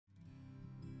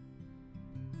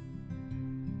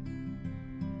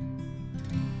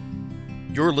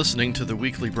You're listening to the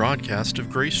weekly broadcast of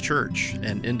Grace Church,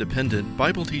 an independent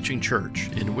Bible-teaching church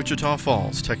in Wichita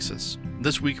Falls, Texas.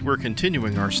 This week we're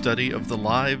continuing our study of the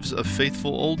lives of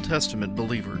faithful Old Testament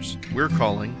believers we're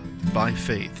calling By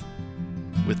Faith.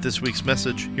 With this week's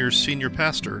message, here's Senior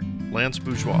Pastor Lance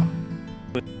Bourgeois.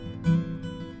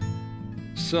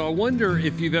 So I wonder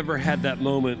if you've ever had that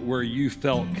moment where you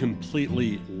felt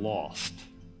completely lost.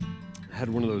 I had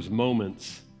one of those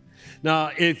moments.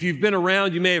 Now, if you've been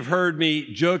around, you may have heard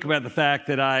me joke about the fact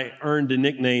that I earned a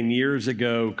nickname years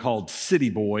ago called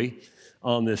City Boy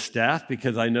on this staff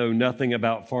because I know nothing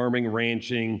about farming,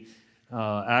 ranching,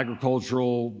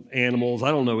 agricultural animals. I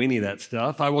don't know any of that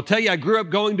stuff. I will tell you, I grew up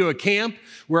going to a camp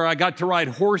where I got to ride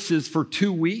horses for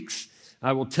 2 weeks.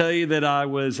 I will tell you that I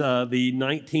was the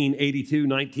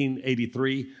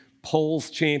 1982-1983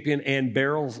 Poles champion and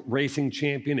barrels racing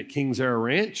champion at Kings Era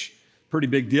Ranch. Pretty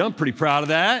big deal. I'm pretty proud of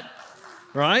that.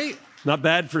 Right? Not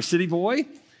bad for City Boy.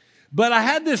 But I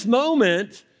had this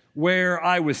moment where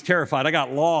I was terrified. I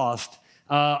got lost.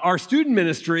 Our student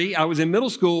ministry, I was in middle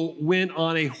school, went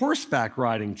on a horseback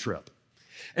riding trip.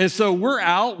 And so we're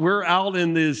out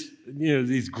in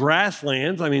these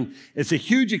grasslands. I mean, it's a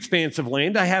huge expanse of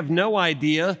land. I have no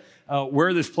idea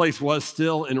where this place was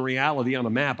still in reality on a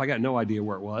map. I got no idea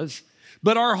where it was.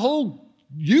 But our whole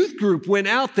youth group went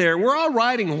out there. We're all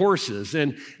riding horses,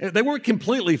 and they weren't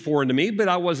completely foreign to me, but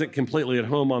I wasn't completely at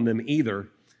home on them either.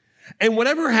 And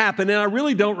whatever happened, and I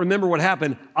really don't remember what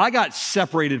happened, I got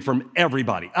separated from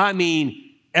everybody. I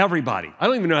mean, everybody. I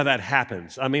don't even know how that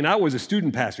happens. I mean, I was a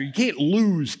student pastor. You can't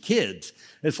lose kids.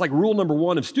 It's like rule number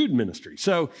 1 of student ministry.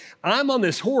 So I'm on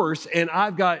this horse, and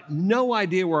I've got no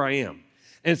idea where I am.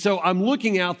 And so I'm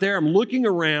looking out there, I'm looking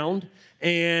around,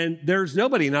 and there's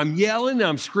nobody. And I'm yelling, and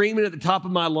I'm screaming at the top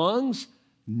of my lungs.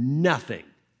 Nothing.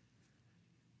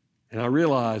 And I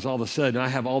realize all of a sudden I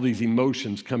have all these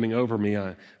emotions coming over me.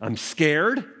 I'm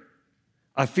scared.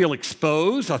 I feel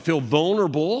exposed. I feel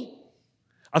vulnerable.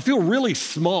 I feel really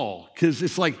small because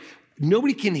it's like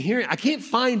nobody can hear it. I can't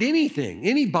find anything,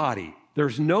 anybody.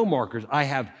 There's no markers. I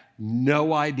have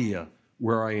no idea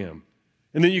where I am.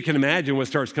 And then you can imagine what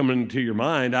starts coming into your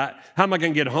mind. How am I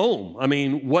going to get home? I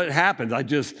mean, what happens? I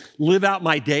just live out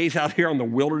my days out here in the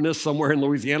wilderness somewhere in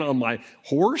Louisiana on my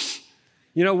horse?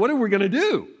 You know, what are we going to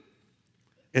do?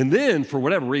 And then, for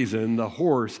whatever reason, the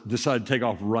horse decided to take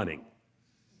off running,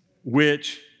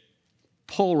 which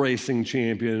pole racing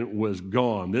champion was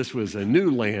gone. This was a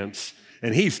new Lance,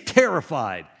 and he's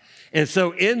terrified. And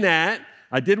so in that,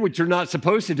 I did what you're not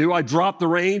supposed to do. I dropped the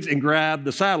reins and grabbed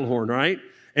the saddle horn, right?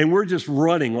 And we're just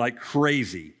running like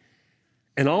crazy.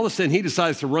 And all of a sudden, he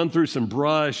decides to run through some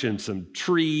brush and some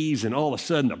trees, and all of a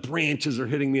sudden, the branches are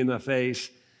hitting me in the face.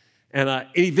 And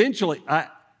eventually,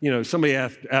 somebody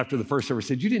after the first service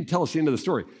said, "You didn't tell us the end of the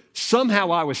story."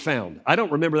 Somehow I was found. I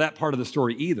don't remember that part of the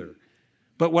story either.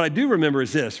 But what I do remember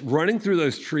is this, running through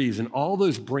those trees and all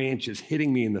those branches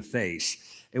hitting me in the face.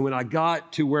 And when I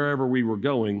got to wherever we were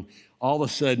going, all of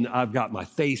a sudden, I've got my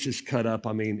face is cut up.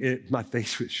 I mean, my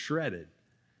face was shredded.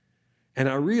 And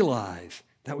I realized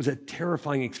that was a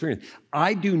terrifying experience.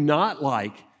 I do not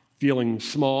like feeling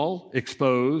small,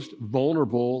 exposed,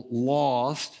 vulnerable,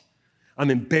 lost. I'm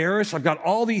embarrassed. I've got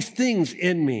all these things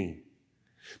in me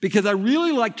because I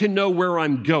really like to know where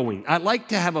I'm going. I like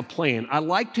to have a plan. I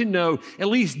like to know at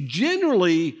least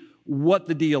generally what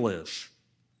the deal is.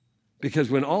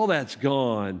 Because when all that's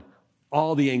gone,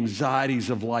 all the anxieties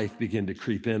of life begin to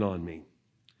creep in on me.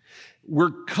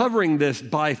 We're covering this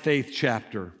by faith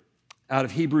chapter out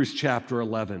of Hebrews chapter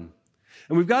 11.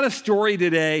 And we've got a story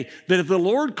today that if the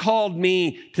Lord called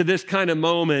me to this kind of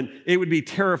moment, it would be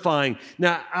terrifying.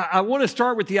 Now, I want to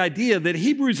start with the idea that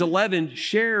Hebrews 11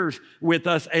 shares with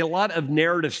us a lot of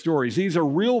narrative stories. These are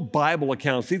real Bible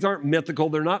accounts. These aren't mythical.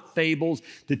 They're not fables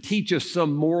to teach us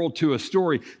some moral to a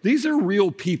story. These are real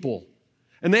people.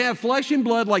 And they have flesh and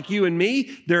blood like you and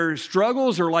me. Their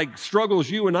struggles are like struggles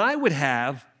you and I would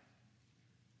have.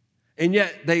 And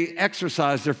yet they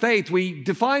exercise their faith. We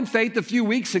defined faith a few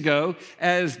weeks ago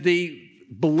as the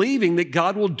believing that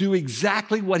God will do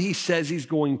exactly what he says he's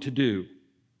going to do.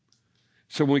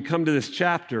 So when we come to this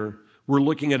chapter, we're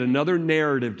looking at another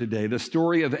narrative today, the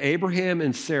story of Abraham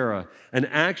and Sarah, an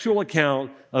actual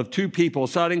account of two people.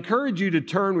 So I'd encourage you to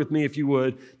turn with me, if you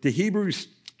would, to Hebrews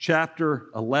chapter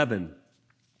 11.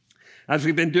 As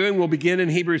we've been doing, we'll begin in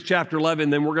Hebrews chapter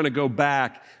 11, then we're going to go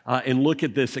back and look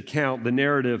at this account, the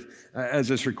narrative as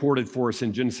it's recorded for us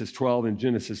in Genesis 12 and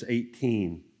Genesis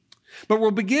 18. But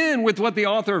we'll begin with what the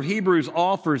author of Hebrews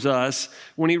offers us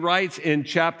when he writes in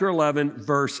chapter 11,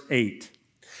 verse 8.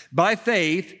 By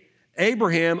faith,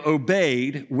 Abraham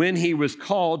obeyed when he was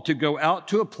called to go out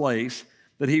to a place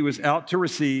that he was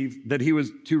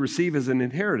to receive as an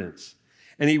inheritance.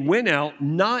 And he went out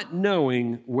not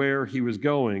knowing where he was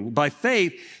going. By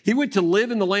faith, he went to live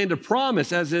in the land of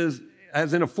promise as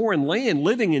in a foreign land,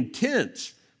 living in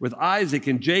tents with Isaac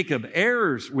and Jacob,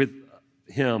 heirs with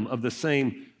him of the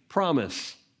same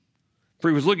promise. For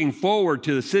he was looking forward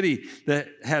to the city that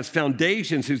has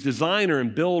foundations, whose designer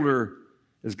and builder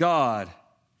is God.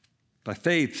 By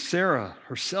faith, Sarah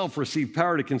herself received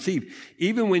power to conceive,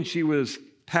 even when she was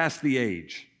past the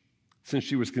age, since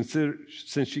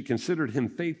she considered him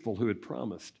faithful who had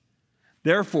promised.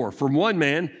 Therefore, from one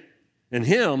man, and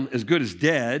him as good as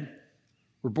dead,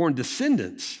 were born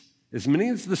descendants, as many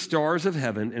as the stars of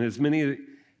heaven and as many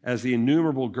as the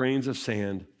innumerable grains of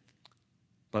sand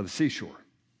by the seashore.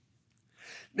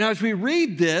 Now, as we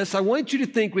read this, I want you to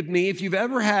think with me, if you've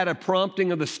ever had a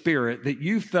prompting of the Spirit that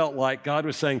you felt like God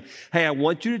was saying, hey, I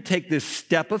want you to take this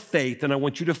step of faith and I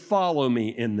want you to follow me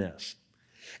in this.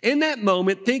 In that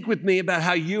moment, think with me about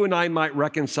how you and I might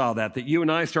reconcile that you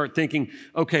and I start thinking,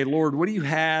 okay, Lord, what do you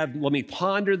have? Let me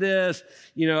ponder this.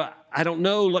 I don't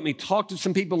know. Let me talk to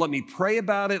some people. Let me pray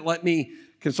about it. Let me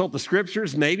consult the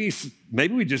scriptures. Maybe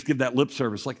we just give that lip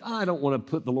service like, I don't want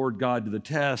to put the Lord God to the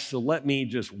test, so let me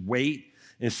just wait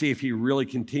and see if he really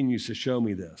continues to show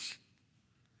me this.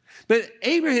 But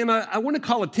Abraham, I want to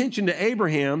call attention to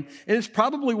Abraham, and it's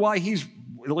probably why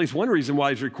at least one reason why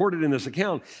he's recorded in this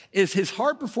account, is his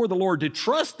heart before the Lord to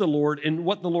trust the Lord in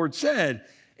what the Lord said.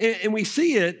 And we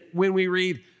see it when we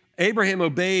read Abraham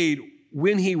obeyed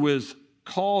when he was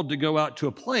called to go out to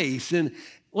a place. And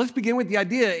let's begin with the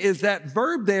idea is that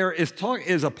verb there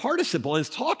is a participle. It's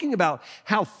talking about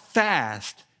how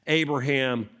fast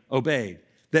Abraham obeyed.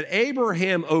 That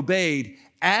Abraham obeyed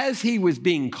as he was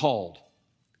being called.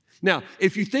 Now,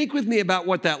 if you think with me about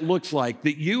what that looks like,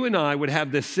 that you and I would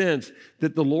have this sense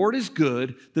that the Lord is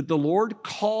good, that the Lord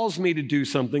calls me to do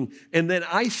something, and then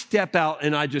I step out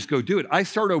and I just go do it. I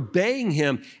start obeying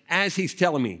him as he's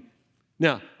telling me.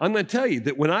 Now, I'm going to tell you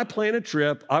that when I plan a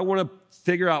trip, I want to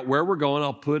figure out where we're going.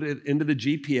 I'll put it into the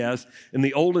GPS. In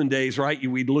the olden days, right,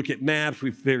 we'd look at maps,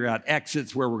 we'd figure out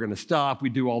exits, where we're going to stop,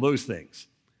 we'd do all those things.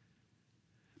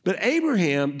 But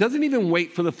Abraham doesn't even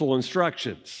wait for the full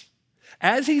instructions.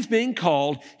 As he's being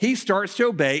called, he starts to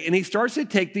obey and he starts to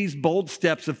take these bold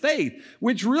steps of faith,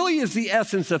 which really is the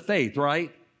essence of faith,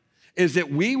 right? Is that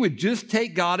we would just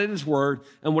take God at his word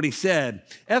and what he said.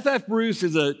 F.F. Bruce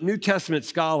is a New Testament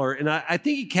scholar, and I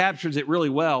think he captures it really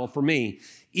well for me.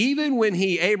 Even when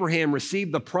Abraham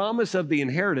received the promise of the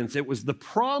inheritance, it was the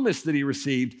promise that he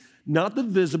received, not the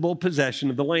visible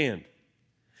possession of the land.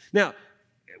 Now,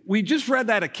 we just read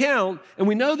that account, and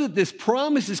we know that this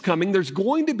promise is coming. There's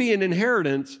going to be an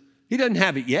inheritance. He doesn't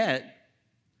have it yet.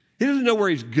 He doesn't know where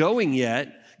he's going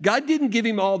yet. God didn't give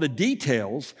him all the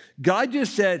details. God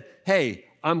just said, hey,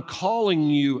 I'm calling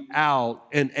you out.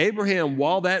 And Abraham,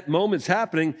 while that moment's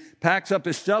happening, packs up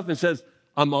his stuff and says,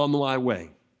 I'm on my way.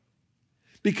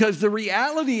 Because the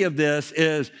reality of this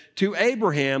is, to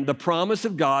Abraham, the promise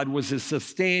of God was as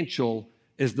substantial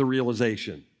as the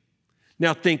realization.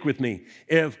 Now think with me.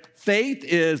 If faith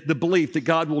is the belief that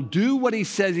God will do what he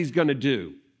says he's going to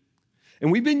do,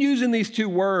 and we've been using these two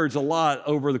words a lot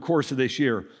over the course of this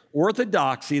year,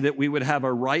 orthodoxy, that we would have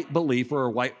a right belief or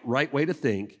a right way to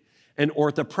think, and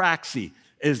orthopraxy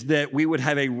is that we would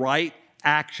have a right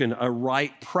action, a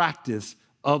right practice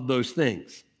of those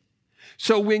things.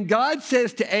 So when God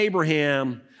says to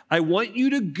Abraham, I want you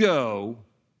to go,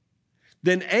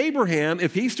 then Abraham,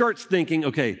 if he starts thinking,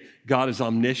 okay, God is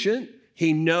omniscient,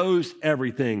 he knows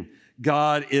everything.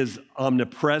 God is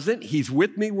omnipresent. He's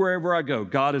with me wherever I go.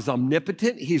 God is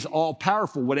omnipotent. He's all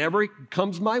powerful. Whatever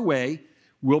comes my way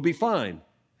will be fine.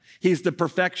 He's the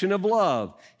perfection of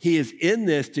love. He is in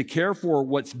this to care for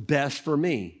what's best for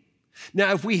me.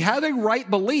 Now, if we have a right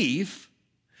belief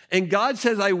and God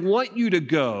says, I want you to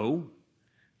go,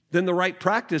 then the right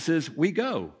practice is we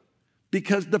go.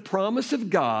 Because the promise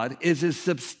of God is as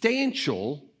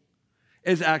substantial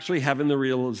as actually having the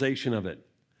realization of it.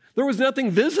 There was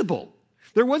nothing visible.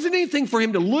 There wasn't anything for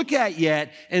him to look at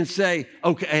yet and say,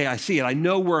 okay, I see it. I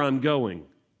know where I'm going.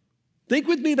 Think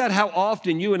with me about how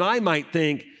often you and I might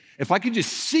think, if I could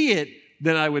just see it,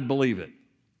 then I would believe it.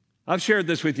 I've shared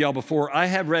this with y'all before. I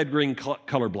have red-green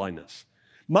color blindness.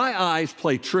 My eyes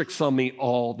play tricks on me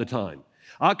all the time.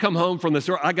 I'll come home from the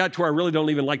store. I got to where I really don't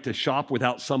even like to shop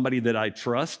without somebody that I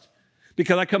trust.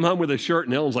 Because I come home with a shirt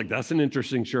and Ellen's like, that's an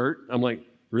interesting shirt. I'm like,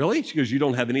 really? She goes, you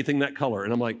don't have anything that color.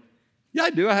 And I'm like, yeah, I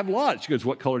do. I have a lot. She goes,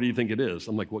 what color do you think it is?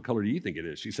 I'm like, what color do you think it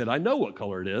is? She said, I know what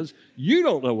color it is. You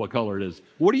don't know what color it is.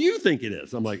 What do you think it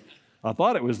is? I'm like, I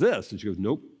thought it was this. And she goes,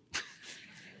 nope.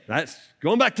 That's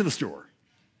going back to the store.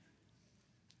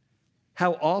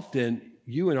 how often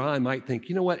you and I might think,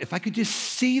 you know what, if I could just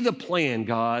see the plan,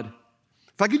 God,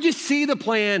 if I could just see the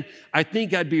plan, I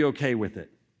think I'd be okay with it.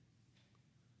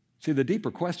 See, the deeper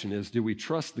question is, do we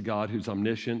trust the God who's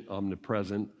omniscient,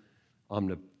 omnipresent,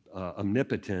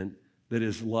 omnipotent, that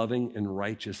is loving and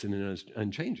righteous and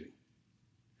unchanging?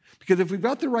 Because if we've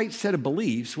got the right set of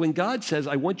beliefs, when God says,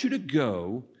 I want you to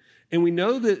go, and we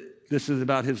know that this is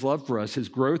about his love for us, his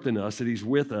growth in us, that he's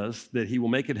with us, that he will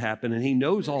make it happen, and he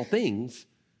knows all things,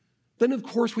 then of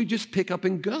course we just pick up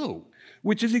and go,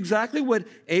 which is exactly what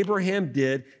Abraham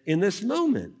did in this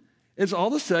moment. Is all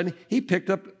of a sudden he picked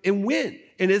up and went.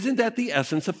 And isn't that the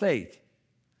essence of faith?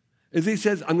 As he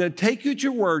says, I'm going to take you at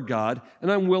your word, God, and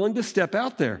I'm willing to step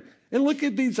out there. And look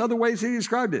at these other ways that he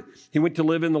described it. He went to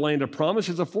live in the land of promise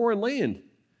as a foreign land.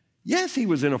 Yes, he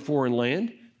was in a foreign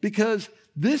land because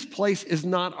this place is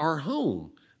not our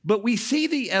home. But we see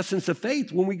the essence of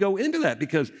faith when we go into that,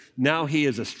 because now he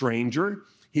is a stranger.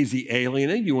 He's the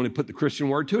alien. You want to put the Christian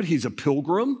word to it. He's a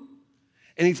pilgrim.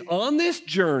 And he's on this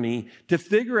journey to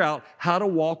figure out how to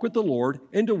walk with the Lord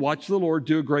and to watch the Lord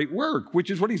do a great work,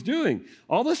 which is what he's doing.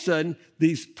 All of a sudden,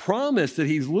 these promise that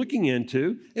he's looking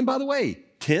into, and by the way,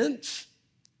 tents.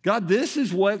 God, this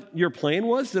is what your plan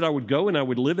was, that I would go and I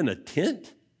would live in a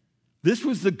tent? This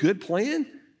was the good plan?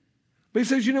 But he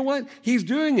says, you know what? He's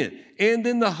doing it. And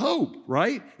then the hope,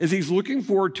 right, is he's looking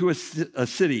forward to a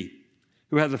city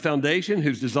who has a foundation,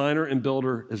 whose designer and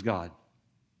builder is God.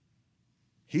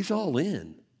 He's all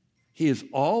in. He is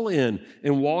all in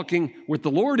walking with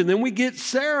the Lord. And then we get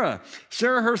Sarah.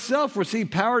 Sarah herself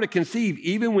received power to conceive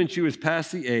even when she was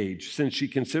past the age, since she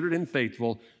considered him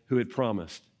faithful who had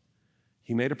promised.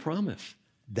 He made a promise.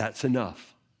 That's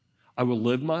enough. I will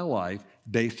live my life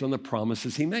based on the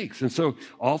promises he makes. And so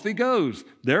off he goes.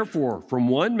 Therefore, from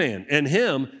one man, and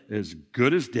him as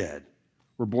good as dead,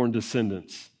 were born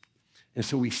descendants. And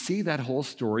so we see that whole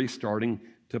story starting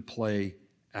to play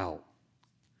out.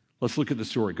 Let's look at the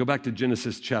story. Go back to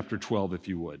Genesis chapter 12, if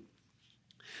you would.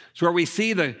 So where we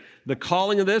see the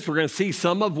calling of this, we're going to see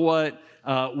some of what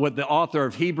the author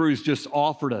of Hebrews just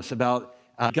offered us about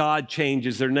God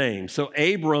changes their name. So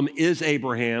Abram is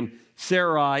Abraham.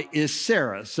 Sarai is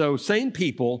Sarah. So same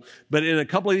people, but in a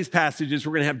couple of these passages,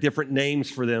 we're going to have different names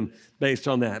for them based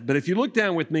on that. But if you look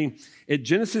down with me at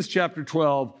Genesis chapter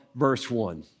 12, verse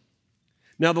 1.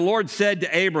 Now the Lord said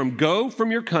to Abram, go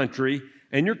from your country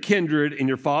and your kindred and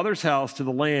your father's house to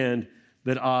the land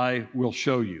that I will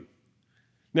show you.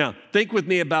 Now, think with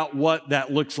me about what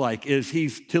that looks like. Is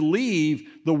he's to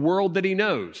leave the world that he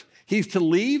knows. He's to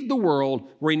leave the world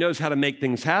where he knows how to make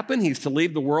things happen. He's to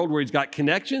leave the world where he's got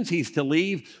connections. He's to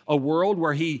leave a world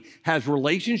where he has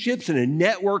relationships and a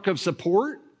network of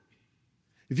support.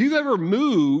 If you've ever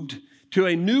moved to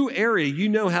a new area, you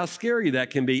know how scary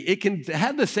that can be. It can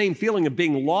have the same feeling of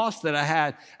being lost that I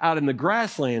had out in the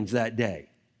grasslands that day.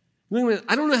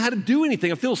 I don't know how to do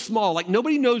anything. I feel small, like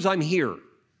nobody knows I'm here.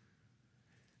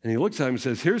 And he looks at him and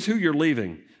says, here's who you're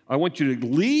leaving. I want you to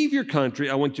leave your country.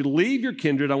 I want you to leave your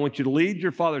kindred. I want you to leave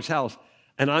your father's house,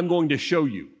 and I'm going to show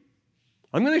you.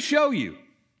 I'm going to show you.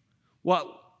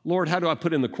 Well, Lord, how do I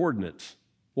put in the coordinates?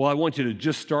 Well, I want you to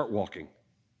just start walking.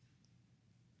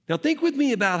 Now, think with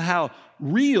me about how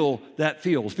real that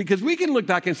feels, because we can look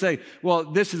back and say, well,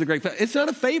 this is a great fable. It's not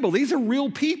a fable. These are real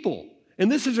people.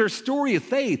 And this is their story of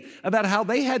faith about how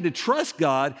they had to trust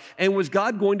God, and was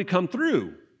God going to come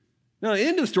through? Now, the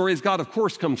end of the story is God, of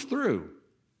course, comes through.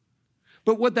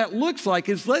 But what that looks like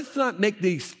is, let's not make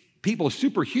these people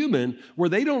superhuman where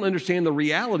they don't understand the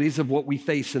realities of what we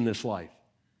face in this life.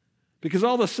 Because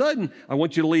all of a sudden, I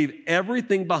want you to leave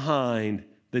everything behind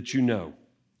that you know.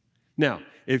 Now,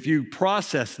 if you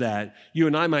process that, you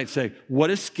and I might say, what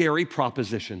a scary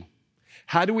proposition.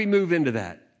 How do we move into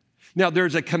that? Now,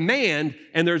 there's a command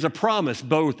and there's a promise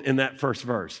both in that first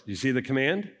verse. You see the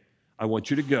command? I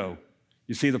want you to go.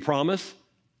 You see the promise?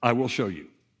 I will show you.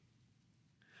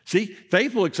 See,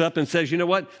 faith looks up and says, you know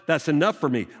what? That's enough for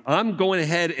me. I'm going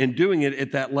ahead and doing it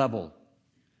at that level.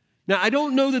 Now, I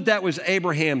don't know that that was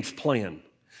Abraham's plan.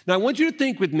 Now, I want you to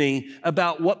think with me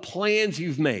about what plans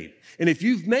you've made. And if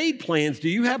you've made plans, do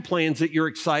you have plans that you're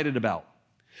excited about?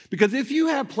 Because if you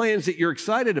have plans that you're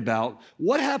excited about,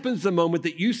 what happens the moment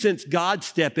that you sense God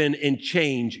step in and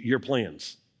change your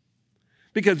plans?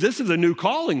 Because this is a new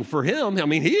calling for him. I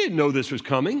mean, he didn't know this was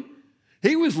coming.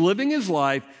 He was living his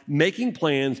life, making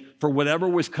plans for whatever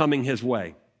was coming his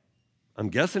way. I'm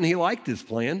guessing he liked his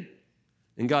plan.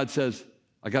 And God says,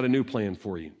 I got a new plan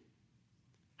for you.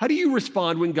 How do you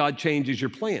respond when God changes your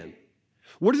plan?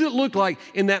 What does it look like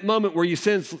in that moment where you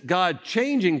sense God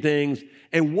changing things,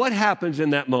 and what happens in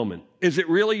that moment? Is it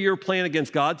really your plan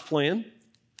against God's plan?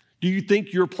 Do you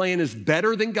think your plan is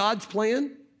better than God's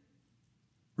plan?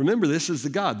 Remember, this is the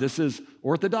God. This is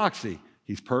orthodoxy.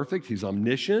 He's perfect. He's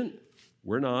omniscient.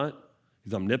 We're not.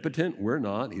 He's omnipotent. We're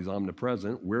not. He's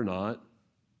omnipresent. We're not.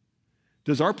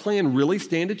 Does our plan really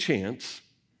stand a chance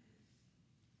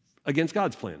against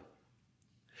God's plan?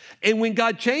 And when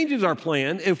God changes our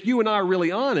plan, if you and I are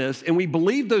really honest and we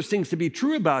believe those things to be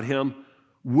true about him,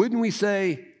 wouldn't we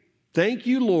say, thank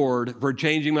you, Lord, for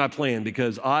changing my plan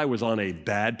because I was on a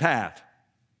bad path,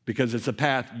 because it's a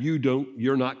path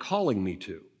you're not calling me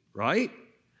to, right?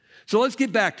 So let's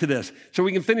get back to this so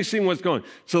we can finish seeing what's going on.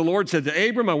 So the Lord said to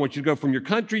Abram, I want you to go from your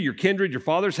country, your kindred, your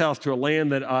father's house to a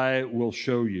land that I will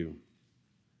show you.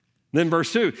 Then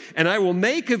verse 2, and I will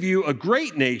make of you a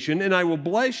great nation, and I will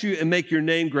bless you and make your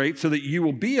name great so that you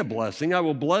will be a blessing. I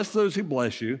will bless those who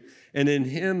bless you, and in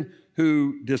him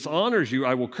who dishonors you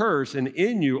I will curse, and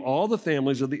in you all the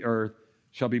families of the earth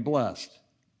shall be blessed.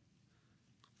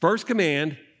 First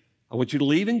command, I want you to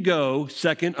leave and go.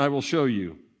 Second, I will show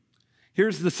you.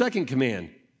 Here's the second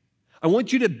command. I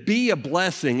want you to be a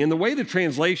blessing. And the way the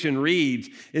translation reads,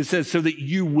 it says so that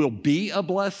you will be a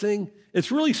blessing.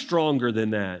 It's really stronger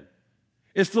than that.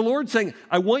 It's the Lord saying,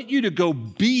 I want you to go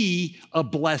be a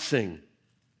blessing.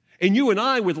 And you and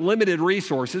I, with limited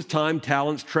resources, time,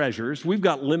 talents, treasures, we've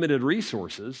got limited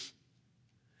resources.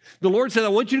 The Lord said, I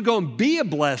want you to go and be a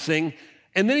blessing.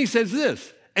 And then he says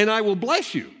this, and I will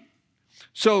bless you.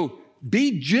 So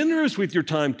be generous with your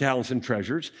time, talents, and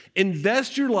treasures.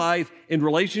 Invest your life in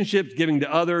relationships, giving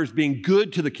to others, being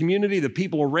good to the community, the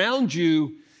people around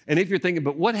you. And if you're thinking,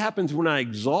 but what happens when I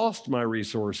exhaust my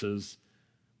resources?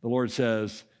 The Lord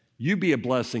says, you be a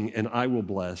blessing and I will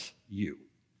bless you.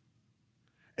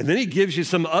 And then he gives you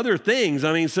some other things.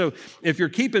 I mean, so if you're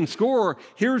keeping score,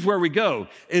 here's where we go,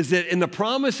 is that in the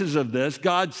promises of this,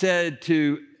 God said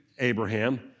to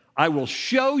Abraham, I will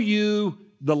show you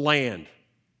the land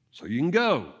so you can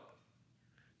go.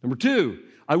 Number 2,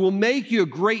 I will make you a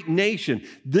great nation.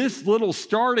 This little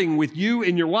starting with you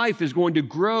and your wife is going to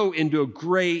grow into a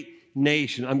great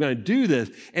nation. I'm going to do this.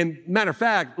 And matter of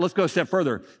fact, let's go a step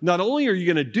further. Not only are you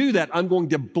going to do that, I'm going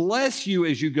to bless you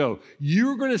as you go.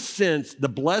 You're going to sense the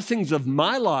blessings of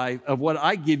my life, of what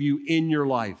I give you in your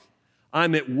life.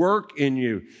 I'm at work in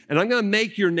you. And I'm going to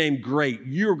make your name great.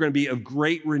 You're going to be of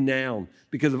great renown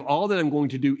because of all that I'm going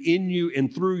to do in you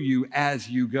and through you as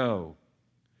you go.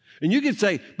 And you could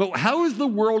say, but how is the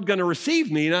world going to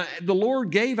receive me? And the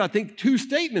Lord gave, I think, 2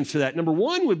 statements to that. Number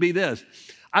 1 would be this.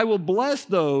 I will bless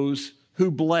those who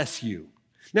bless you.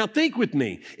 Now think with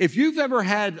me. If you've ever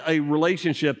had a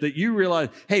relationship that you realize,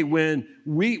 hey,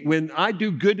 when I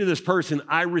do good to this person,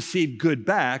 I receive good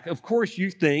back, of course you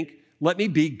think, let me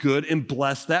be good and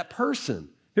bless that person.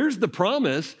 Here's the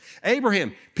promise.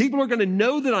 Abraham, people are going to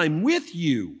know that I'm with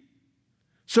you.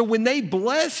 So when they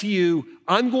bless you,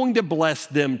 I'm going to bless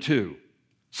them too.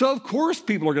 So of course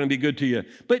people are going to be good to you.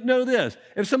 But know this,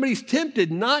 if somebody's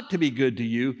tempted not to be good to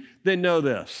you, then know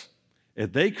this.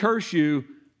 If they curse you,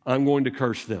 I'm going to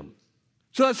curse them.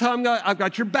 So that's how I've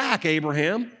got your back,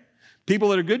 Abraham. People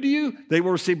that are good to you, they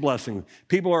will receive blessing.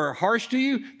 People are harsh to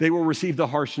you, they will receive the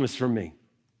harshness from me.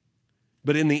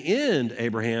 But in the end,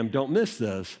 Abraham, don't miss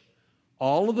this,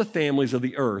 all of the families of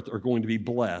the earth are going to be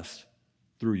blessed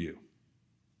through you.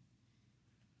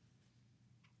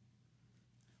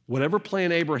 Whatever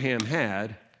plan Abraham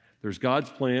had, there's God's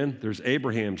plan, there's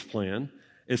Abraham's plan.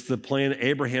 It's the plan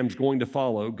Abraham's going to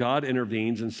follow. God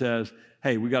intervenes and says,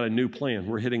 hey, we got a new plan.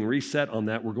 We're hitting reset on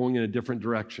that. We're going in a different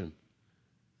direction.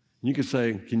 You could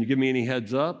say, can you give me any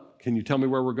heads up? Can you tell me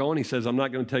where we're going? He says, I'm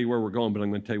not going to tell you where we're going, but I'm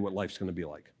going to tell you what life's going to be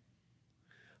like.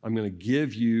 I'm going to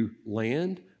give you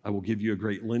land. I will give you a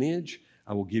great lineage.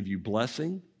 I will give you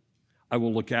blessing. I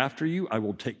will look after you. I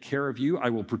will take care of you. I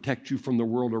will protect you from the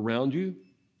world around you.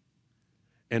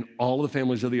 And all of the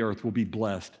families of the earth will be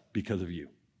blessed because of you.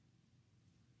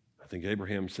 I think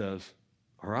Abraham says,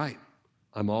 all right,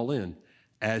 I'm all in.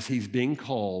 As he's being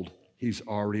called, he's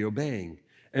already obeying.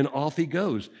 And off he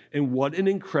goes. And what an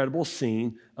incredible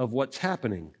scene of what's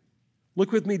happening.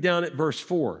 Look with me down at verse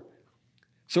 4.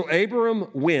 So Abram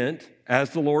went,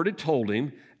 as the Lord had told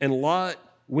him, and Lot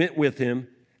went with him.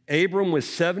 Abram was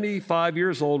 75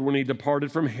 years old when he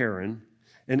departed from Haran.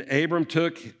 And Abram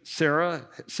took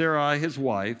Sarai, his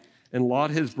wife, and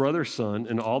Lot, his brother's son,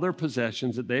 and all their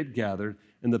possessions that they had gathered,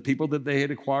 and the people that they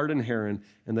had acquired in Haran,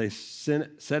 and they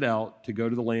set out to go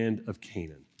to the land of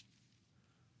Canaan.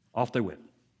 Off they went.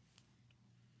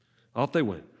 Off they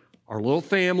went. Our little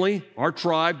family, our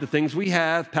tribe, the things we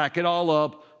have, pack it all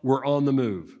up, we're on the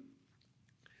move.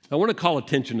 I want to call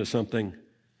attention to something. Do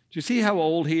you see how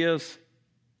old he is?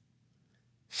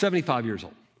 75 years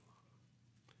old.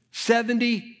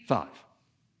 75.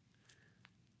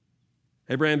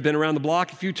 Abraham had been around the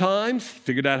block a few times,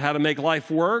 figured out how to make life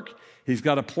work. He's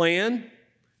got a plan.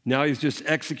 Now he's just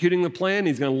executing the plan.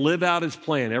 He's going to live out his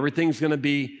plan. Everything's going to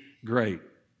be great.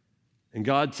 And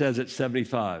God says at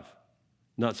 75,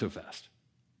 not so fast.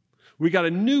 We got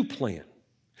a new plan.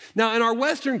 Now, in our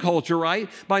Western culture, right,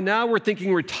 by now we're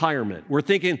thinking retirement. We're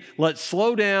thinking, let's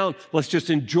slow down. Let's just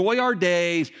enjoy our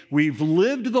days. We've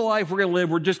lived the life we're going to live.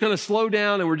 We're just going to slow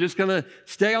down and we're just going to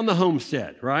stay on the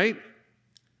homestead, right?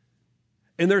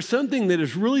 And there's something that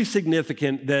is really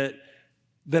significant that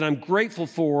I'm grateful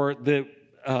for that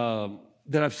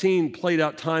I've seen played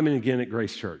out time and again at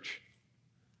Grace Church,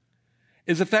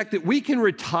 is the fact that we can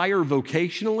retire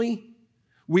vocationally.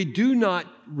 We do not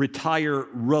retire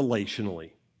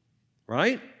relationally,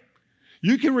 right?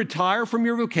 You can retire from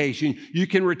your vocation. You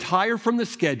can retire from the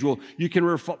schedule. You can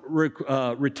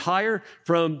retire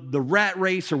from the rat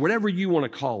race or whatever you want to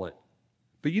call it.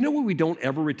 But you know what we don't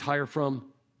ever retire from?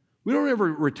 We don't ever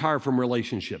retire from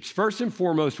relationships. First and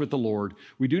foremost with the Lord,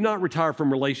 we do not retire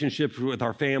from relationships with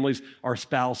our families, our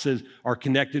spouses, our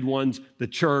connected ones, the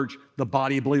church, the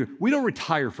body of believers. We don't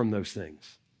retire from those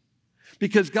things.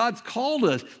 Because God's called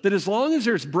us that as long as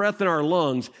there's breath in our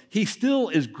lungs, He still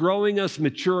is growing us,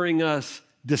 maturing us,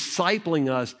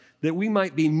 discipling us, that we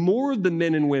might be more of the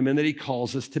men and women that He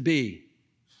calls us to be.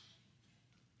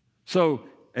 So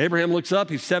Abraham looks up,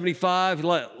 he's 75.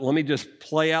 Let me just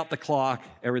play out the clock.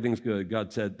 Everything's good.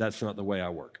 God said, that's not the way I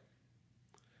work.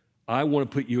 I want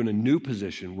to put you in a new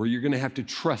position where you're going to have to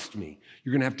trust me.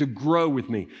 You're going to have to grow with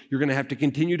me. You're going to have to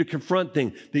continue to confront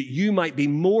things that you might be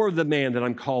more of the man that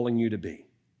I'm calling you to be.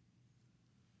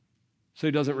 So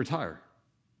he doesn't retire.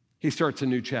 He starts a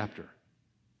new chapter.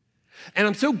 And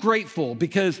I'm so grateful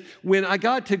because when I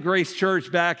got to Grace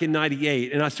Church back in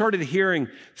 98 and I started hearing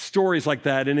stories like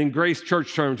that, and in Grace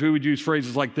Church terms, we would use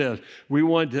phrases like this.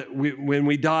 When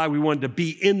we die, we wanted to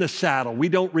be in the saddle. We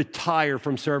don't retire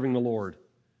from serving the Lord.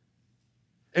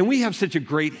 And we have such a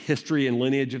great history and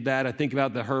lineage of that. I think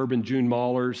about the Herb and June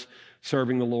Maulers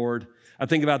serving the Lord. I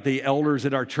think about the elders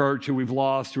at our church who we've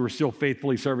lost, who are still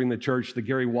faithfully serving the church, the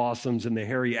Gary Wassums and the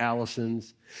Harry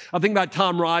Allisons. I think about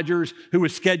Tom Rogers, who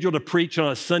was scheduled to preach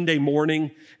on a Sunday morning,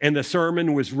 and the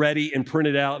sermon was ready and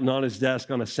printed out and on his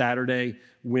desk on a Saturday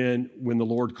when the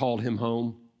Lord called him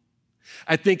home.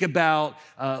 I think about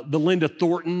the Linda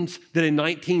Thorntons that in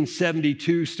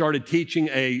 1972 started teaching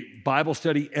a Bible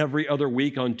study every other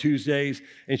week on Tuesdays,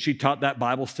 and she taught that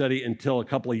Bible study until a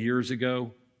couple of years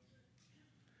ago.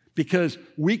 Because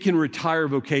we can retire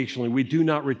vocationally. We do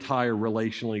not retire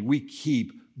relationally. We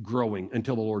keep growing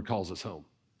until the Lord calls us home.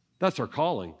 That's our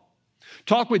calling.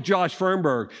 Talk with Josh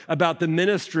Fernberg about the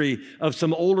ministry of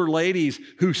some older ladies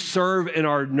who serve in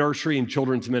our nursery and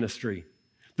children's ministry,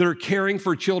 that are caring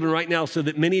for children right now so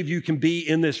that many of you can be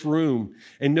in this room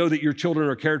and know that your children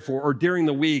are cared for, or during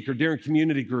the week or during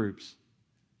community groups.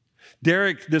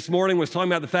 Derek this morning was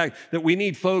talking about the fact that we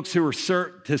need folks who are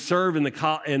to serve in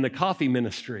the coffee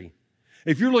ministry.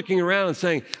 If you're looking around and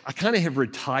saying, I kind of have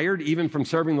retired even from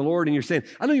serving the Lord, and you're saying,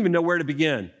 I don't even know where to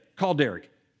begin, call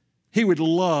Derek. He would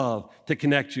love to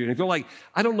connect you. And if you're like,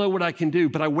 I don't know what I can do,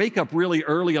 but I wake up really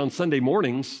early on Sunday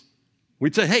mornings,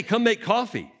 we'd say, hey, come make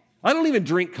coffee. I don't even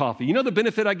drink coffee. You know the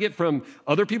benefit I get from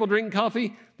other people drinking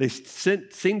coffee? They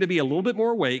seem to be a little bit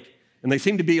more awake, and they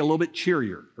seem to be a little bit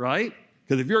cheerier, right?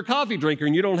 Because if you're a coffee drinker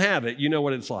and you don't have it, you know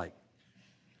what it's like.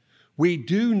 We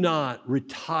do not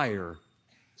retire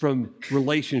from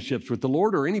relationships with the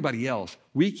Lord or anybody else.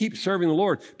 We keep serving the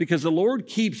Lord because the Lord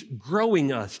keeps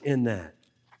growing us in that.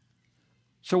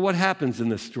 So what happens in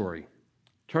this story?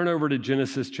 Turn over to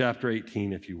Genesis chapter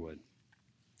 18, if you would.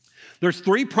 There's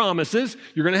 3 promises.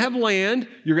 You're going to have land,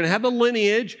 you're going to have a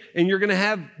lineage, and you're going to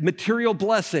have material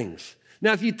blessings.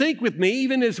 Now, if you think with me,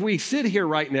 even as we sit here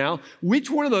right now,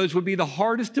 which one of those would be the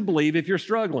hardest to believe if you're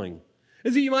struggling?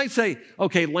 Is that you might say,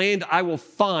 okay, land, I will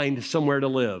find somewhere to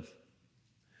live.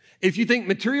 If you think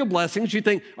material blessings, you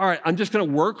think, all right, I'm just going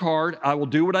to work hard. I will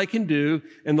do what I can do,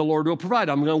 and the Lord will provide.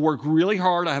 I'm going to work really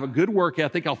hard. I have a good work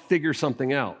ethic. I'll figure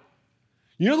something out.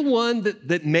 You know the one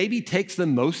that maybe takes the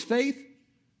most faith?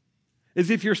 Is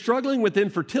if you're struggling with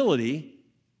infertility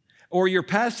or you're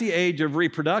past the age of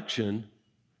reproduction,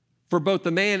 for both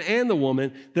the man and the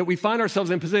woman, that we find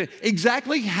ourselves in position.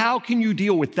 Exactly how can you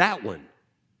deal with that one?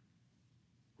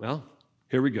 Well,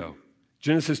 here we go.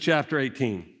 Genesis chapter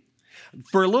 18.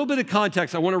 For a little bit of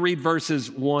context, I want to read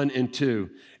verses 1 and 2.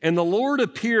 And the Lord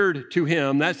appeared to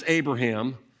him, that's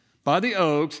Abraham, by the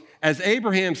oaks, as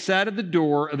Abraham sat at the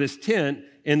door of his tent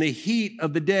in the heat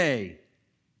of the day.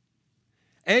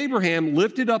 Abraham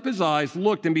lifted up his eyes,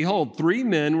 looked, and behold, 3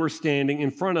 men were standing in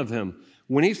front of him.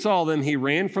 When he saw them, he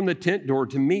ran from the tent door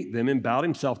to meet them and bowed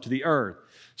himself to the earth.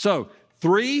 So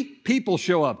 3 people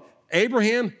show up.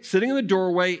 Abraham sitting in the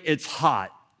doorway, it's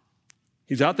hot.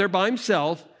 He's out there by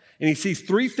himself, and he sees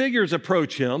 3 figures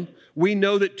approach him. We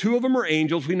know that 2 of them are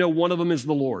angels. We know one of them is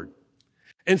the Lord.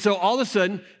 And so all of a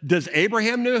sudden, does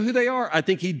Abraham know who they are? I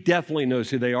think he definitely knows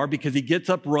who they are because he gets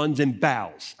up, runs, and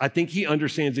bows. I think he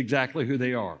understands exactly who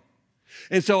they are.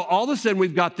 And so all of a sudden,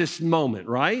 we've got this moment,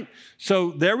 right?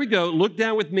 So there we go. Look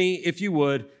down with me, if you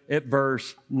would, at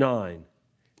verse 9.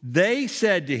 They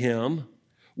said to him,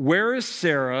 "Where is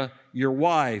Sarah, your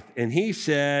wife?" And he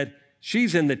said,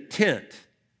 "She's in the tent."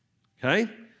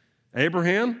 Okay?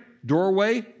 Abraham,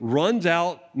 doorway, runs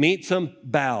out, meets them,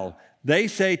 bow. They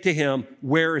say to him,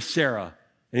 "Where is Sarah?"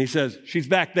 And he says, "She's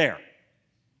back there.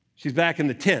 She's back in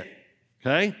the tent."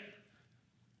 Okay?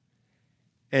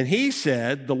 And he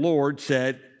said, the Lord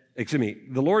said,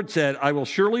 "I will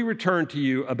surely return to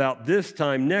you about this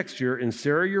time next year, and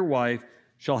Sarah, your wife,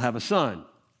 shall have a son."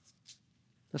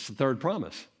 That's the third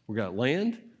promise. We got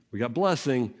land, we got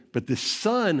blessing, but the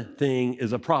son thing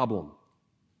is a problem.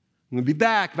 I'm going to be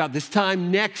back about this time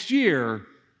next year.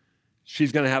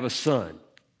 She's going to have a son.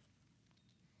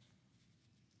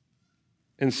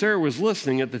 And Sarah was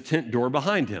listening at the tent door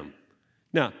behind him.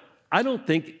 Now, I don't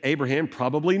think Abraham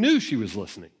probably knew she was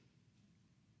listening.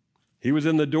 He was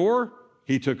in the door,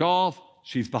 he took off,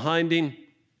 she's behind him,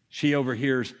 she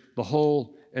overhears the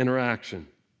whole interaction.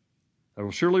 "I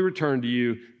will surely return to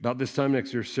you about this time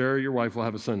next year. Sarah, your wife, will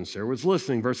have a son." And Sarah was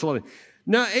listening. Verse 11.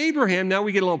 Now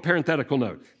we get a little parenthetical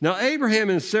note. Now Abraham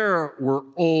and Sarah were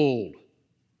old,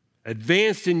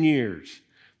 advanced in years.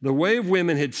 The way of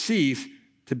women had ceased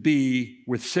to be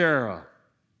with Sarah.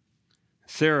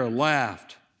 Sarah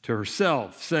laughed to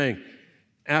herself, saying,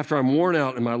 "After I'm worn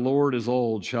out and my Lord is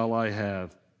old, shall I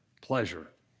have pleasure?"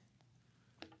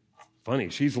 Funny,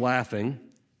 she's laughing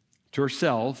to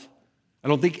herself. I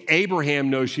don't think Abraham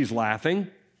knows she's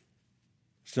laughing.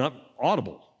 It's not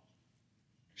audible.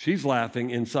 She's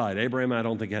laughing inside. Abraham, I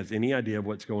don't think, has any idea of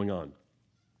what's going on.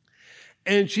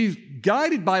 And she's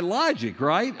guided by logic,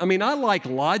 right? I mean, I like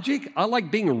logic. I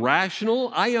like being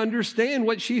rational. I understand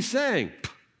what she's saying.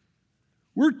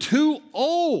 We're too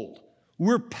old.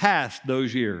 We're past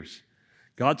those years.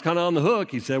 God's kind of on the hook.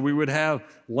 He said we would have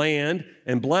land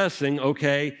and blessing.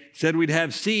 Okay. Said we'd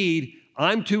have seed.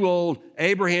 I'm too old.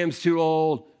 Abraham's too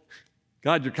old.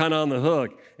 God, you're kind of on the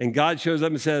hook. And God shows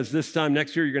up and says, "This time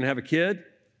next year, you're going to have a kid."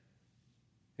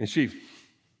 And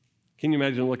can you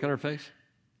imagine the look on her face?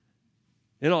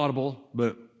 Inaudible,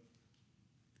 but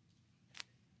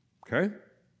okay.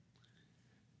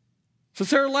 So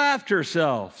Sarah laughed to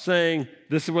herself, saying,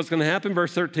 this is what's going to happen.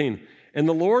 Verse 13. And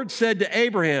the Lord said to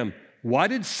Abraham, "Why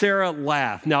did Sarah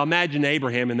laugh?" Now imagine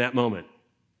Abraham in that moment.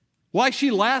 Why is she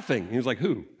laughing? He was like,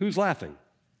 Who's laughing?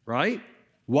 Right?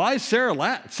 Why is Sarah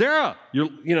laughing? Sarah,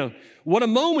 what a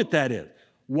moment that is.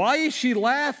 Why is she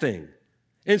laughing?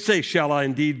 And say, "Shall I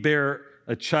indeed bear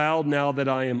a child now that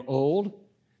I am old?"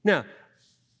 Now,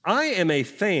 I am a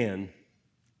fan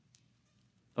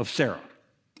of Sarah.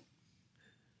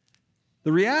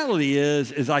 The reality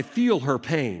is I feel her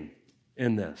pain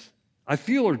in this. I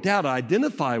feel her doubt. I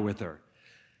identify with her.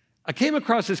 I came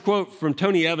across this quote from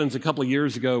Tony Evans a couple of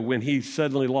years ago when he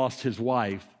suddenly lost his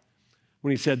wife, when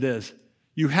he said this: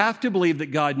 "You have to believe that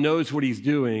God knows what he's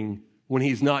doing when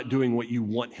he's not doing what you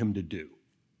want him to do."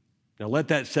 Now let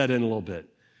that set in a little bit.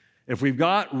 If we've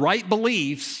got right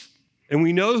beliefs and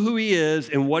we know who he is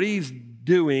and what he's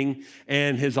doing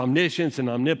and his omniscience and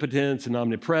omnipotence and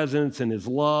omnipresence and his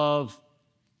love,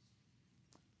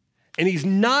 and he's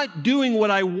not doing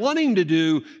what I want him to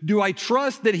do I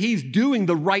trust that he's doing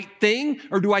the right thing,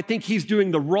 or do I think he's doing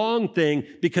the wrong thing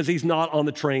because he's not on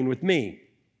the train with me?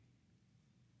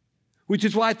 Which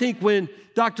is why I think when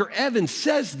Dr. Evans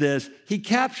says this, he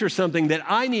captures something that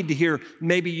I need to hear.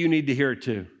 Maybe you need to hear it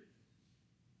too.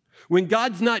 When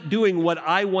God's not doing what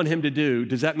I want him to do,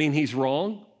 does that mean he's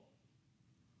wrong?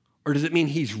 Or does it mean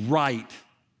he's right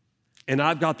and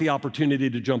I've got the opportunity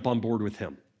to jump on board with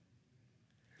him?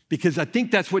 Because I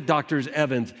think that's what Dr.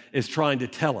 Evans is trying to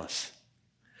tell us.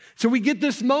 So we get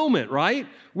this moment, right,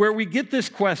 where we get this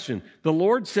question. The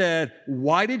Lord said,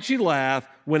 "Why did she laugh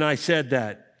when I said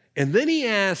that?" And then he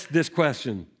asked this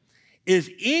question: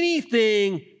 "Is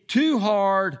anything too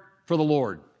hard for the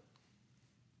Lord?"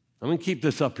 I'm going to keep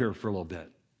this up here for a little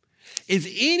bit. Is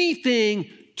anything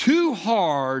too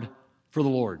hard for the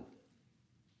Lord?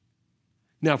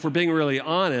 Now, if we're being really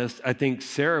honest, I think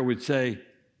Sarah would say,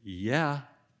 yeah,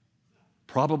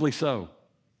 probably so.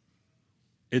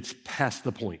 It's past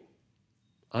the point.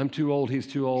 I'm too old, he's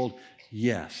too old.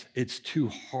 Yes, it's too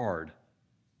hard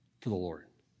for the Lord.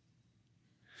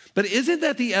 But isn't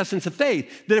that the essence of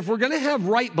faith? That if we're going to have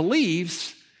right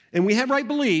beliefs, and we have right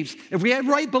beliefs, if we have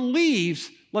right beliefs,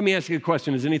 let me ask you a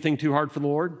question. Is anything too hard for the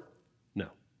Lord? No.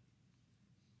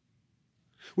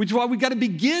 Which is why we got to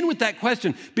begin with that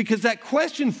question, because that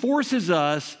question forces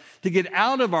us to get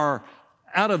out of our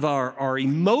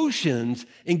emotions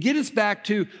and get us back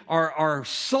to our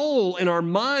soul and our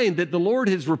mind that the Lord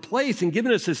has replaced and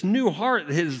given us this new heart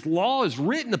that His law is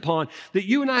written upon, that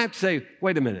you and I have to say,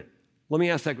 wait a minute, let me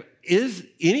ask that, is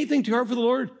anything too hard for the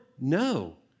Lord?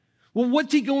 No. Well,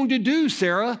 what's He going to do,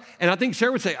 Sarah? And I think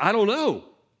Sarah would say, I don't know.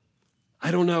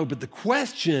 I don't know, but the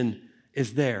question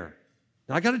is there.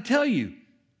 Now, I got to tell you,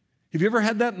 have you ever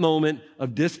had that moment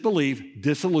of disbelief,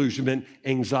 disillusionment,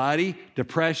 anxiety,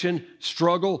 depression,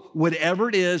 struggle, whatever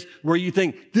it is, where you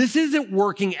think, this isn't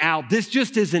working out, this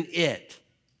just isn't it?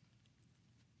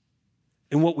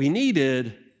 And what we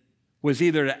needed was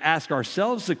either to ask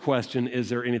ourselves the question, is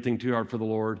there anything too hard for the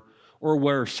Lord? Or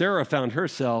where Sarah found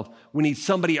herself, we need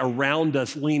somebody around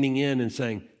us leaning in and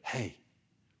saying, hey,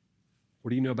 what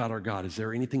do you know about our God? Is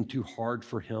there anything too hard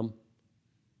for Him?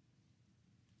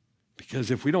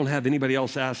 Because if we don't have anybody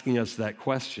else asking us that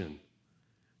question,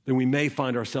 then we may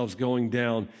find ourselves going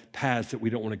down paths that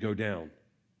we don't want to go down.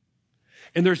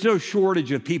 And there's no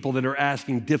shortage of people that are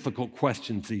asking difficult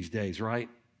questions these days, right?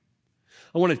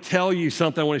 I want to tell you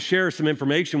something. I want to share some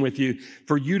information with you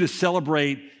for you to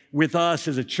celebrate with us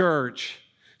as a church.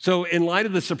 So in light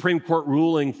of the Supreme Court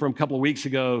ruling from a couple of weeks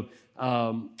ago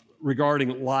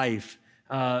regarding life,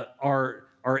 our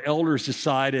elders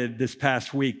decided this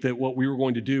past week that what we were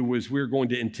going to do was we were going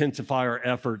to intensify our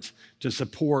efforts to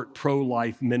support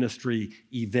pro-life ministry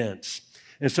events.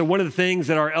 And so one of the things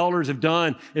that our elders have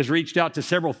done is reached out to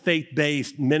several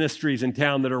faith-based ministries in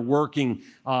town that are working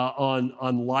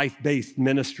on life-based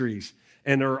ministries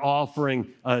and are offering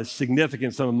a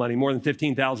significant sum of money, more than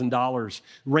 $15,000,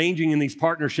 ranging in these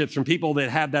partnerships from people that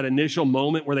have that initial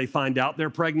moment where they find out they're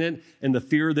pregnant and the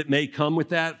fear that may come with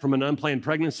that from an unplanned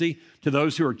pregnancy, to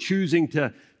those who are choosing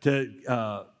to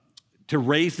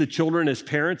raise the children as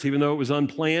parents, even though it was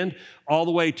unplanned, all the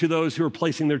way to those who are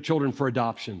placing their children for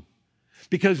adoption.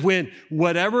 Because when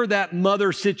whatever that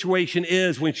mother situation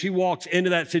is, when she walks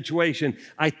into that situation,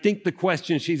 I think the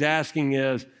question she's asking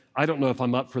is, I don't know if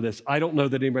I'm up for this. I don't know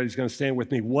that anybody's going to stand with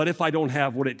me. What if I don't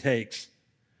have what it takes?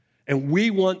 And we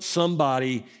want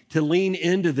somebody to lean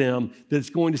into them that's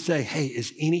going to say, hey,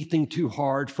 is anything too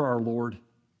hard for our Lord?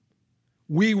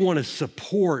 We want to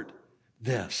support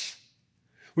this.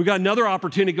 We've got another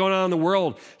opportunity going on in the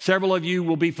world. Several of you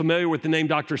will be familiar with the name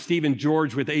Dr. Stephen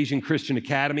George with Asian Christian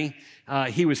Academy.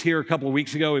 He was here a couple of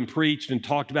weeks ago and preached and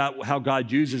talked about how God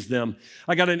uses them.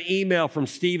 I got an email from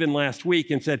Stephen last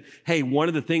week and said, hey, one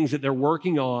of the things that they're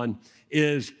working on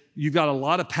is you've got a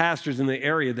lot of pastors in the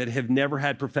area that have never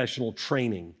had professional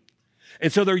training.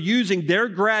 And so they're using their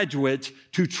graduates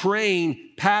to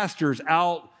train pastors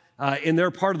out in their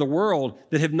part of the world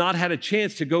that have not had a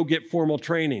chance to go get formal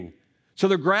training. So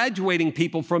they're graduating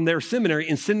people from their seminary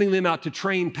and sending them out to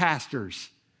train pastors.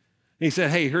 And he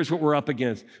said, hey, here's what we're up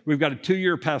against. We've got a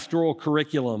 2-year pastoral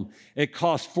curriculum. It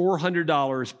costs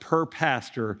 $400 per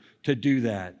pastor to do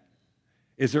that.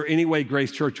 Is there any way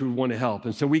Grace Church would want to help?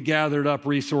 And so we gathered up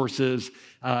resources,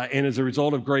 and as a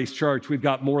result of Grace Church, we've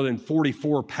got more than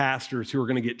 44 pastors who are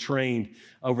going to get trained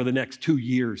over the next 2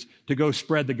 years to go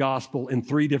spread the gospel in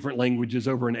 3 different languages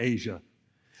over in Asia.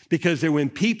 Because when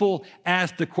people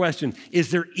ask the question, is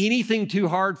there anything too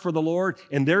hard for the Lord?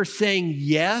 And they're saying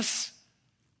yes,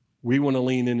 we want to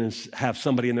lean in and have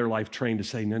somebody in their life trained to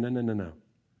say, no.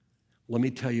 Let me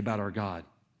tell you about our God.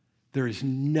 There is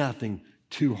nothing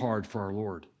too hard for our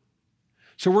Lord.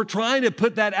 So we're trying to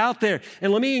put that out there.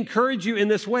 And let me encourage you in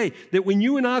this way, that when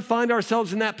you and I find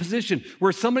ourselves in that position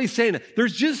where somebody's saying,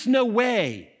 there's just no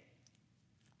way,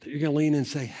 that you're going to lean in and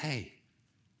say, hey,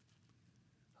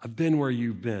 I've been where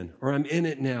you've been, or I'm in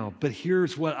it now, but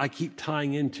here's what I keep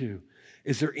tying into.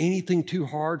 Is there anything too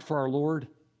hard for our Lord?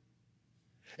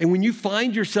 And when you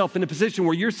find yourself in a position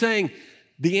where you're saying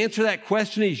the answer to that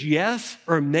question is yes,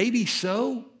 or maybe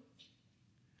so,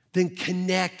 then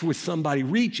connect with somebody.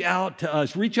 Reach out to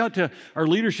us. Reach out to our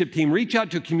leadership team. Reach out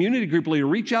to a community group leader.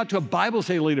 Reach out to a Bible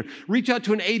study leader. Reach out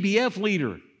to an ABF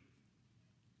leader.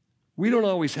 We don't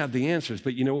always have the answers,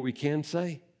 but you know what we can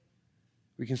say?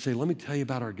 We can say, let me tell you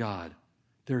about our God.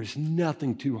 There is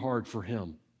nothing too hard for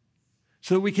Him.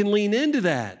 So that we can lean into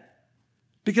that.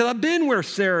 Because I've been where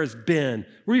Sarah's been,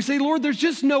 where you say, Lord, there's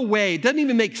just no way. It doesn't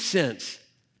even make sense.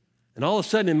 And all of a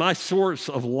sudden, in my source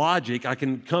of logic, I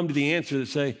can come to the answer that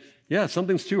say, yeah,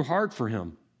 something's too hard for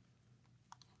Him.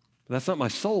 But that's not my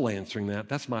soul answering that.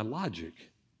 That's my logic.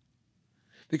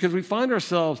 Because we find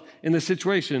ourselves in this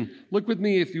situation. Look with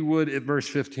me, if you would, at verse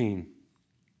 15.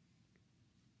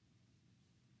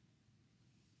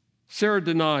 Sarah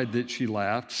denied that she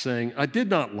laughed, saying, I did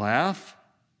not laugh,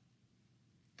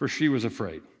 for she was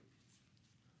afraid.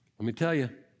 Let me tell you,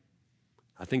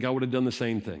 I think I would have done the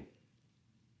same thing.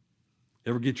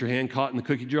 Ever get your hand caught in the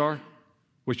cookie jar?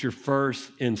 What's your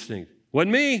first instinct?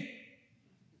 Wasn't me.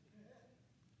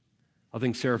 I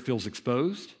think Sarah feels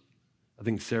exposed. I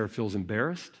think Sarah feels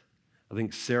embarrassed. I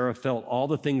think Sarah felt all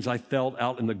the things I felt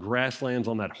out in the grasslands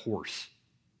on that horse.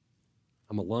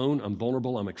 I'm alone, I'm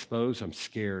vulnerable, I'm exposed, I'm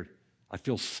scared. I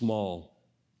feel small.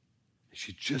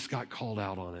 She just got called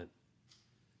out on it.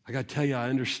 I got to tell you, I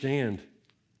understand.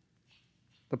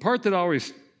 The part that I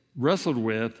always wrestled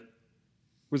with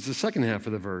was the second half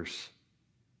of the verse.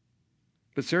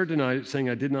 But Sarah denied it, saying,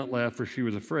 I did not laugh, for she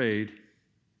was afraid.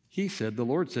 He said, the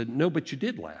Lord said, no, but you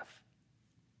did laugh.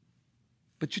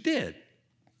 But you did.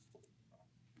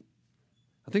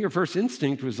 I think her first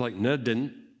instinct was like, no, I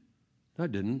didn't. No, I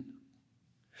didn't.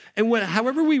 And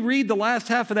however we read the last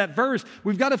half of that verse,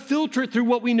 we've got to filter it through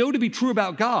what we know to be true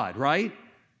about God, right?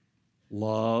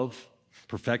 Love,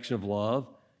 perfection of love,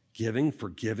 giving,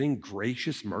 forgiving,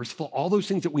 gracious, merciful, all those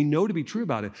things that we know to be true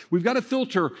about it. We've got to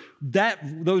filter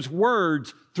those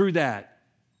words through that.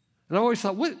 And I always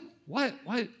thought, why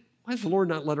does the Lord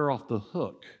not let her off the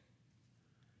hook?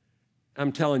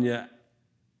 I'm telling you,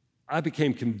 I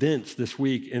became convinced this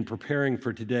week in preparing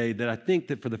for today that I think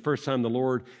that for the first time the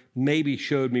Lord maybe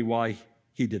showed me why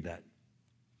he did that.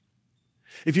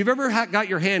 If you've ever got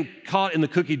your hand caught in the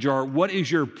cookie jar, what is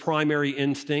your primary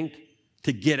instinct?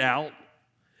 To get out.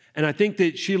 And I think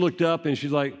that she looked up and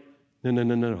she's like,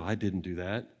 no, I didn't do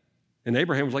that. And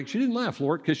Abraham was like, she didn't laugh,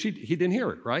 Lord, because he didn't hear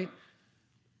it, right?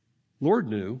 Lord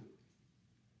knew.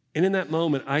 And in that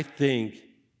moment, I think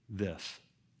this.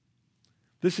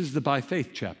 This is the by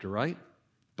faith chapter, right?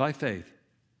 By faith.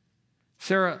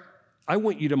 Sarah, I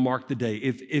want you to mark the day.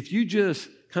 If you just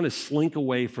kind of slink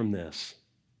away from this,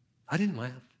 I didn't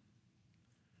laugh,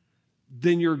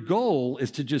 then your goal is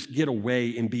to just get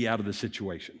away and be out of the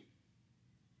situation.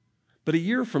 But a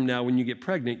year from now, when you get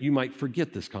pregnant, you might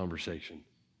forget this conversation.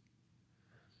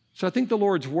 So I think the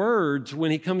Lord's words, when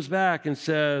he comes back and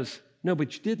says, no,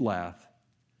 but you did laugh.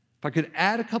 If I could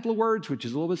add a couple of words, which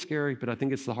is a little bit scary, but I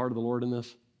think it's the heart of the Lord in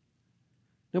this.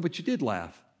 No, but you did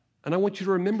laugh. And I want you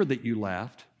to remember that you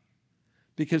laughed,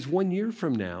 because 1 year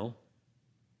from now,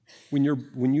 when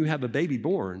you have a baby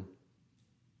born,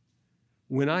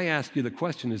 when I ask you the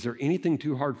question, is there anything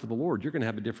too hard for the Lord? You're going to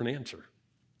have a different answer.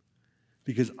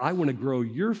 Because I want to grow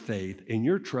your faith and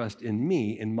your trust in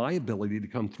me and my ability to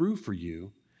come through for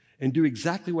you and do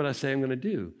exactly what I say I'm going to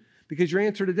do. Because your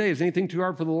answer today, is anything too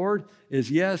hard for the Lord?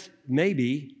 Is yes,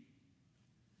 maybe.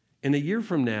 And a year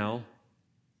from now,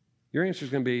 your answer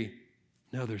is going to be,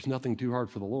 no, there's nothing too hard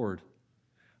for the Lord.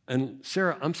 And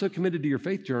Sarah, I'm so committed to your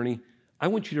faith journey, I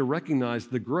want you to recognize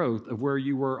the growth of where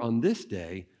you were on this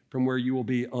day from where you will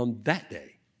be on that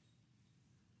day.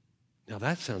 Now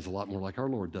that sounds a lot more like our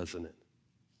Lord, doesn't it?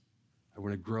 I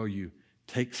want to grow you.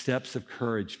 Take steps of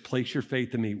courage. Place your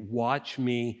faith in me. Watch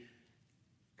me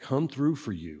come through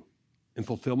for you and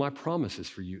fulfill my promises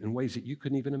for you in ways that you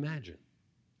couldn't even imagine.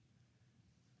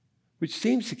 Which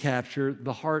seems to capture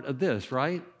the heart of this,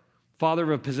 right? Father of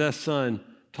a possessed son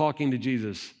talking to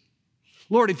Jesus.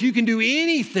 Lord, if you can do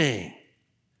anything,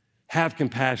 have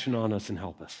compassion on us and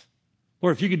help us.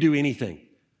 Lord, if you could do anything,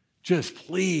 just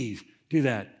please do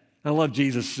that. I love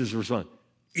Jesus' response.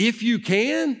 If you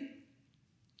can.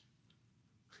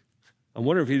 I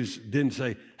wonder if he just didn't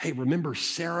say, hey, remember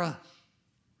Sarah?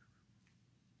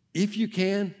 If you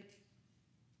can.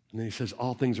 And then he says,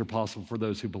 all things are possible for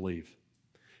those who believe.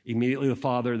 Immediately the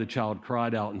father of the child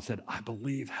cried out and said, I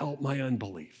believe, help my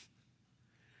unbelief.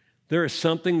 There is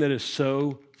something that is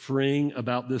so freeing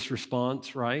about this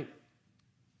response, right?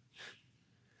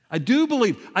 I do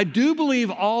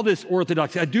believe all this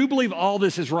orthodoxy. I do believe all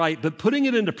this is right, but putting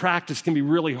it into practice can be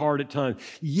really hard at times.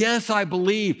 Yes, I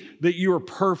believe that you are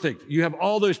perfect. You have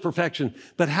all those perfections,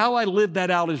 but how I live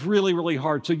that out is really, really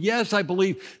hard. So yes, I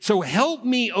believe. So help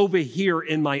me over here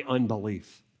in my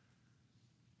unbelief.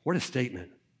 What a statement.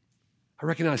 I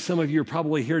recognize some of you are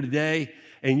probably here today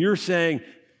and you're saying,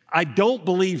 I don't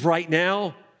believe right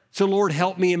now, so Lord,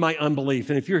 help me in my unbelief.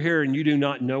 And if you're here and you do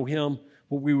not know him,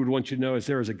 what we would want you to know is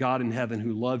there is a God in heaven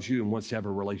who loves you and wants to have a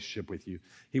relationship with you.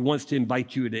 He wants to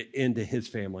invite you into his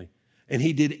family. And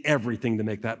he did everything to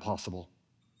make that possible.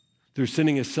 Through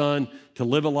sending his son to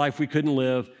live a life we couldn't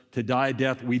live, to die a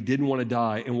death we didn't want to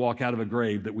die, and walk out of a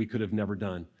grave that we could have never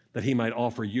done, that he might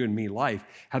offer you and me life,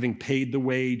 having paid the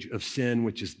wage of sin,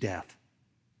 which is death.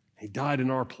 He died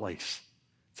in our place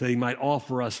so that he might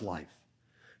offer us life.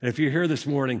 And if you're here this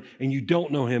morning and you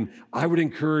don't know him, I would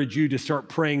encourage you to start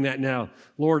praying that now.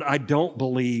 Lord, I don't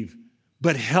believe,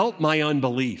 but help my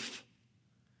unbelief.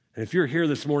 And if you're here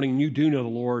this morning and you do know the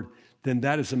Lord, then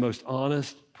that is the most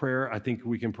honest prayer I think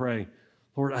we can pray.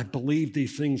 Lord, I believe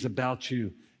these things about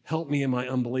you. Help me in my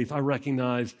unbelief. I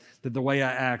recognize that the way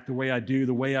I act, the way I do,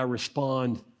 the way I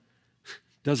respond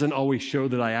doesn't always show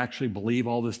that I actually believe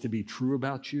all this to be true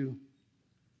about you.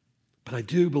 But I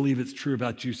do believe it's true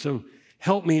about you. So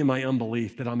help me in my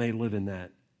unbelief that I may live in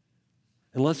that.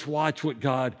 And let's watch what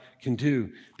God can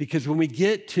do. Because when we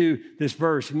get to this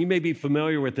verse, and you may be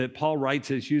familiar with it, Paul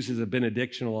writes it, uses a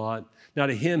benediction a lot. Now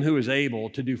to him who is able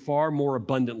to do far more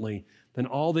abundantly than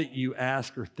all that you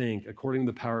ask or think, according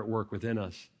to the power at work within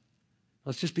us.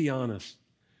 Let's just be honest.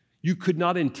 You could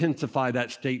not intensify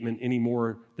that statement any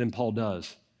more than Paul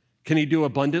does. Can he do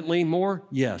abundantly more?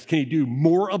 Yes. Can he do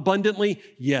more abundantly?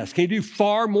 Yes. Can he do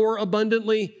far more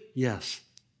abundantly? Yes.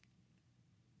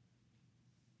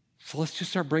 So let's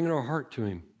just start bringing our heart to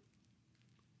him.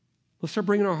 Let's start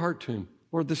bringing our heart to him.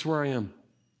 Lord, this is where I am.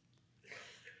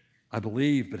 I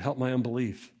believe, but help my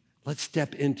unbelief. Let's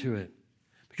step into it.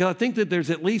 Because I think that there's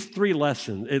at least 3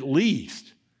 lessons, at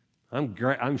least.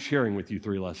 I'm sharing with you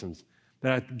 3 lessons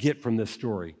that I get from this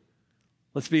story.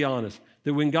 Let's be honest,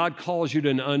 that when God calls you to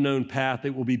an unknown path,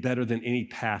 it will be better than any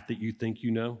path that you think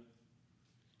you know.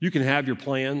 You can have your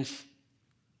plans,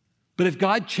 but if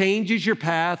God changes your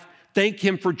path, thank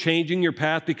him for changing your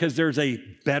path because there's a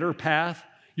better path.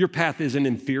 Your path isn't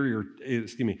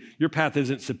your path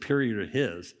isn't superior to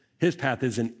his. His path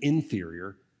isn't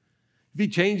inferior. If he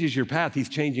changes your path, he's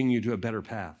changing you to a better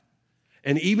path.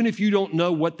 And even if you don't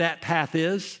know what that path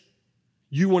is,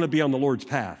 you want to be on the Lord's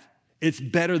path. It's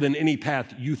better than any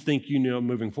path you think you know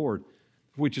moving forward,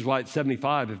 which is why at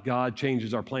 75, if God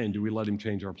changes our plan, do we let him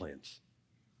change our plans?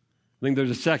 I think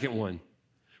there's a second one.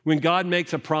 When God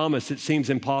makes a promise that seems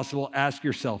impossible, ask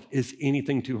yourself, is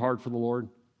anything too hard for the Lord?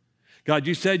 God,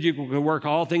 you said you could work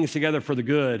all things together for the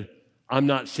good. I'm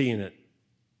not seeing it.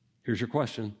 Here's your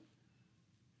question.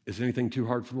 Is anything too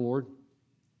hard for the Lord?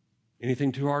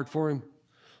 Anything too hard for him?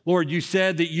 Lord, you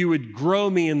said that you would grow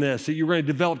me in this, that you were going to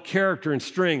develop character and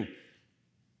strength.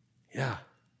 Yeah.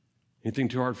 Anything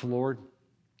too hard for the Lord?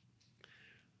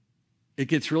 It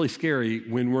gets really scary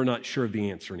when we're not sure of the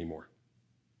answer anymore.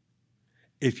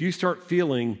 If you start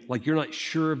feeling like you're not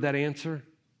sure of that answer,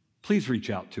 please reach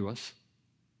out to us.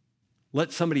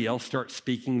 Let somebody else start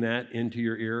speaking that into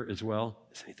your ear as well.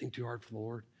 Is anything too hard for the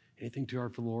Lord? Anything too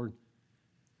hard for the Lord?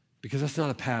 Because that's not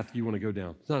a path you want to go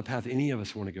down. It's not a path any of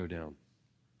us want to go down.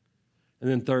 And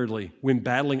then thirdly, when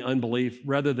battling unbelief,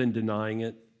 rather than denying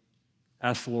it,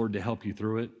 ask the Lord to help you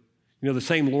through it. You know, the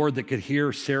same Lord that could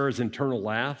hear Sarah's internal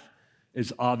laugh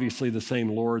is obviously the same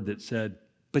Lord that said,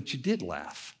 but you did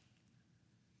laugh.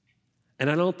 And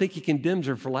I don't think he condemns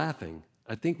her for laughing.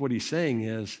 I think what he's saying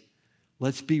is,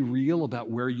 let's be real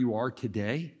about where you are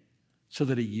today so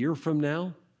that a year from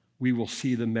now, we will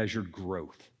see the measured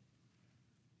growth.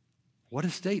 What a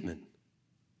statement.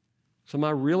 So my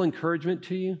real encouragement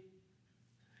to you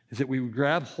is that we would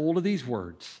grab hold of these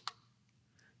words.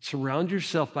 Surround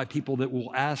yourself by people that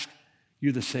will ask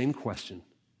you the same question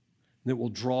and that will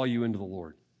draw you into the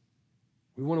Lord.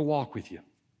 We want to walk with you.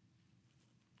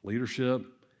 Leadership,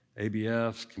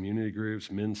 ABFs, community groups,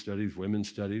 men's studies, women's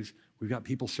studies. We've got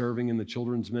people serving in the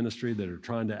children's ministry that are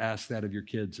trying to ask that of your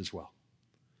kids as well.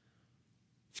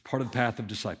 It's part of the path of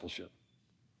discipleship.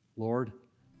 Lord,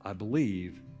 I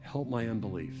believe, help my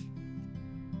unbelief.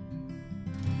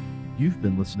 You've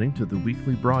been listening to the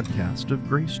weekly broadcast of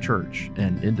Grace Church,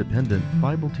 an independent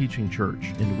Bible teaching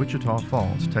church in Wichita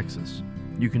Falls, Texas.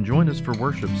 You can join us for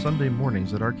worship Sunday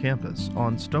mornings at our campus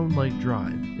on Stone Lake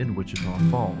Drive in Wichita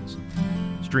Falls.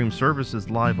 Stream services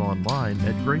live online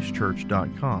at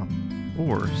gracechurch.com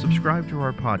or subscribe to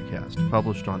our podcast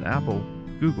published on Apple,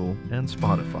 Google, and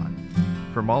Spotify.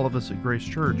 From all of us at Grace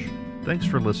Church, thanks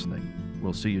for listening.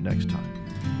 We'll see you next time.